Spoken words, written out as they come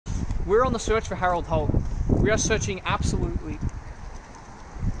We're on the search for Harold Holt. We are searching absolutely...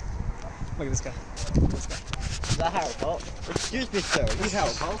 Look at this guy. This guy. Is that Harold Holt? Excuse me, sir. Is this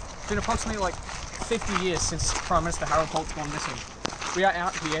Harold Holt? It's been approximately like 50 years since Prime Minister Harold Holt's gone missing. We are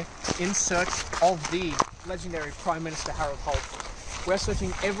out here in search of the legendary Prime Minister Harold Holt. We're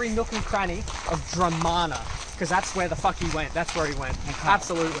searching every nook and cranny of Dramana, because that's where the fuck he went. That's where he went. Okay.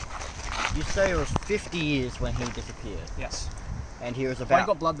 Absolutely. You say it was 50 years when he disappeared. Yes. And he was about... Why you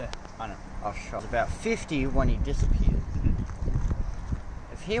got blood there? I know. Oh, sure. He was about 50 when he disappeared.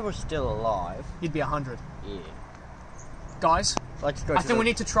 If he was still alive... He'd be 100. Yeah. Guys, let's go. I think we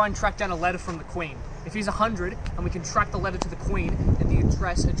need to try and track down a letter from the Queen. If he's 100 and we can track the letter to the Queen and the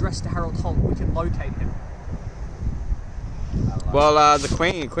address to Harold Holt, we can locate him. Well, the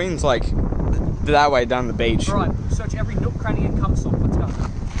Queen's like that way down the beach. Alright, search every nook, cranny and cumsock. Let's go.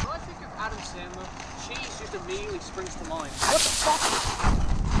 When I think of Adam Sandler, cheese just immediately springs to mind. What the fuck?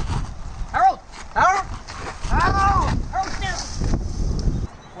 Harold! Harold! Harold! Harold down!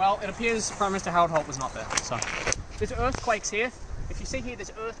 Well, it appears Prime Minister Harold Holt was not there, so... There's earthquakes here. If you see here,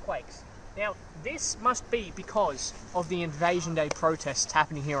 there's earthquakes. Now, this must be because of the Invasion Day protests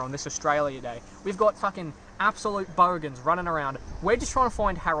happening here on this Australia Day. We've got fucking absolute bogans running around. We're just trying to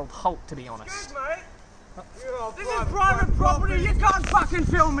find Harold Holt, to be honest. Excuse me. This is private property. You can't fucking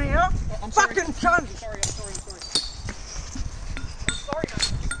film me here. I'm sorry. Fucking cunt. I'm sorry. I'm sorry, mate. I'm sorry.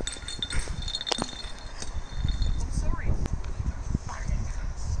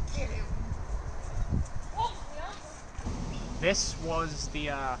 This was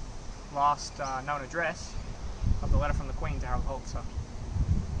the last known address of the letter from the Queen to Harold Holt, so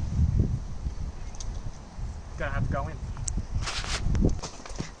gonna have to go in.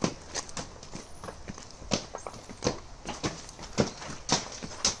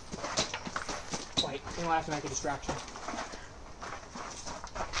 Wait, we might have to make a distraction.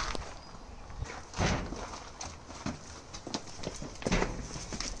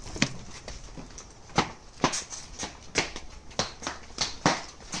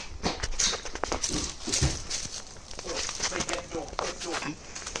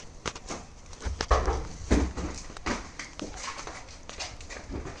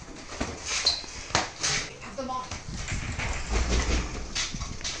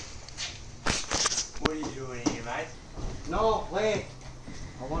 What are you doing here, mate? No, wait.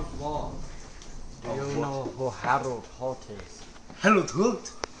 I want more. Do you know who Harold Holt is? Harold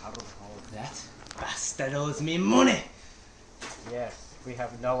Holt? Harold Holt. That bastard owes me money. Yes, we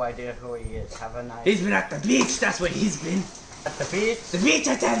have no idea who he is. Have a nice... He's been at the beach. That's where he's been. At the beach? The beach,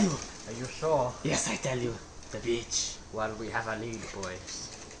 I tell you. Are you sure? Yes, I tell you. The beach. Well, we have a lead, boys.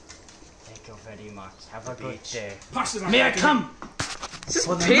 Thank you very much. Have a good day. May I come? This is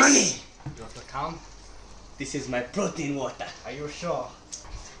For the piss. money. You want to come? This is my protein water. Are you sure?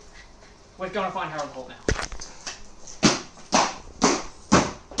 We're gonna find Harold Holt now.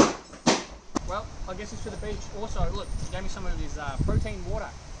 Well, I guess it's to the beach. Also, look, he gave me some of his protein water.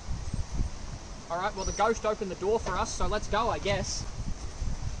 Alright, well the ghost opened the door for us, so let's go, I guess.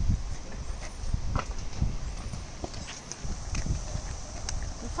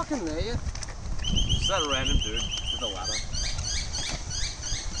 You fucking there? Is that a random dude with a ladder?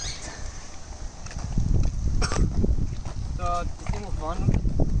 So, the thing was fun.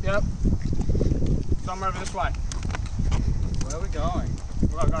 Yep. Somewhere over this way. Where are we going?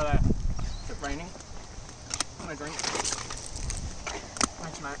 We've got to go there. It's raining. I'm gonna drink.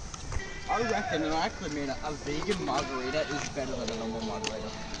 Thanks, mate. I reckon I actually mean a vegan margarita is better than a normal margarita.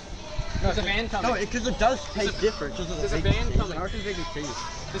 There's a van coming. No, because it does taste different. There's a van coming. I reckon vegan cheese.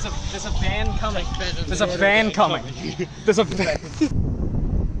 There's a van coming. There's a van coming. There's a van.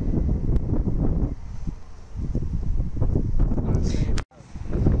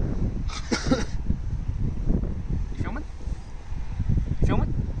 You filming? You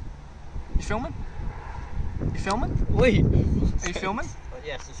filming? You filming? You filming? Wait. Are you filming?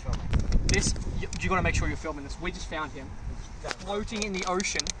 Yes, it's filming. This, you gotta make sure you're filming this. We just found him floating in the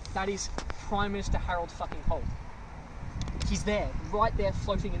ocean. That is Prime Minister Harold fucking Holt. He's there, right there,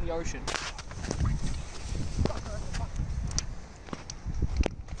 floating in the ocean.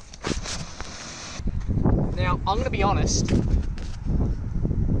 Now, I'm gonna be honest.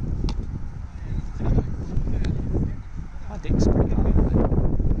 My dick's pretty hard.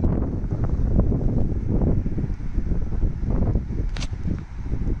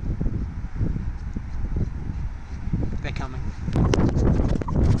 They're coming.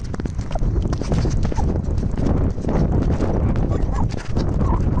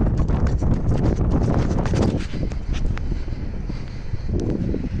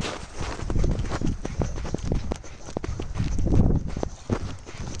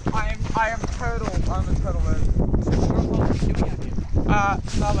 I am turtle. I'm a turtle bird. What are you doing out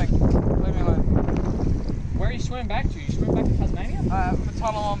here? Nothing. Leave me alone. Where are you swimming back to? You swimming back to Tasmania? The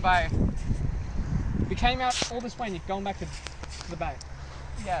tunnel on bay. You came out all this way and you're going back to the bay.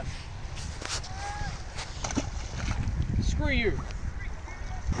 Yes. Screw you.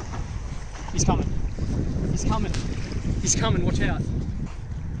 He's coming. He's coming. He's coming, watch out.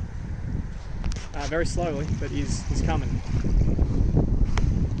 Very slowly, but he's coming.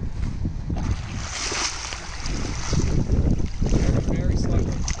 Very, very slowly,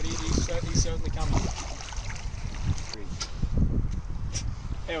 but he's certainly coming.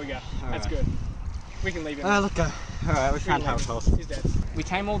 There we go. That's good. We can leave him. Look, alright, we found Harold's house. He's dead. We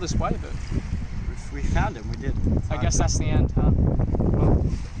came all this way, but We found him, we did. I guess that's the end, huh? Well,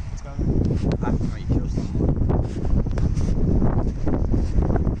 let's go then. I'm pretty curious.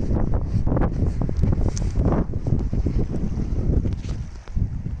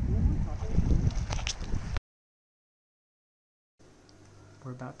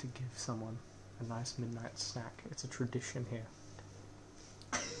 We're about to give someone a nice midnight snack. It's a tradition here.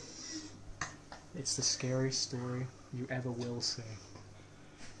 It's the scariest story you ever will see.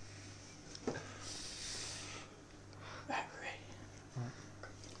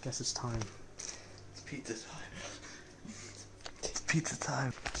 Guess it's time. It's pizza time. It's pizza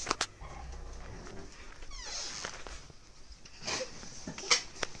time.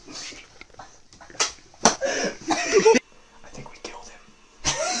 I think we killed him.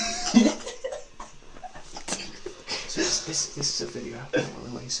 So this is a video that we're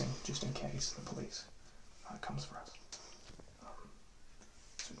releasing just in case the police comes for us.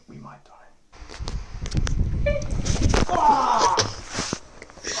 So we might die.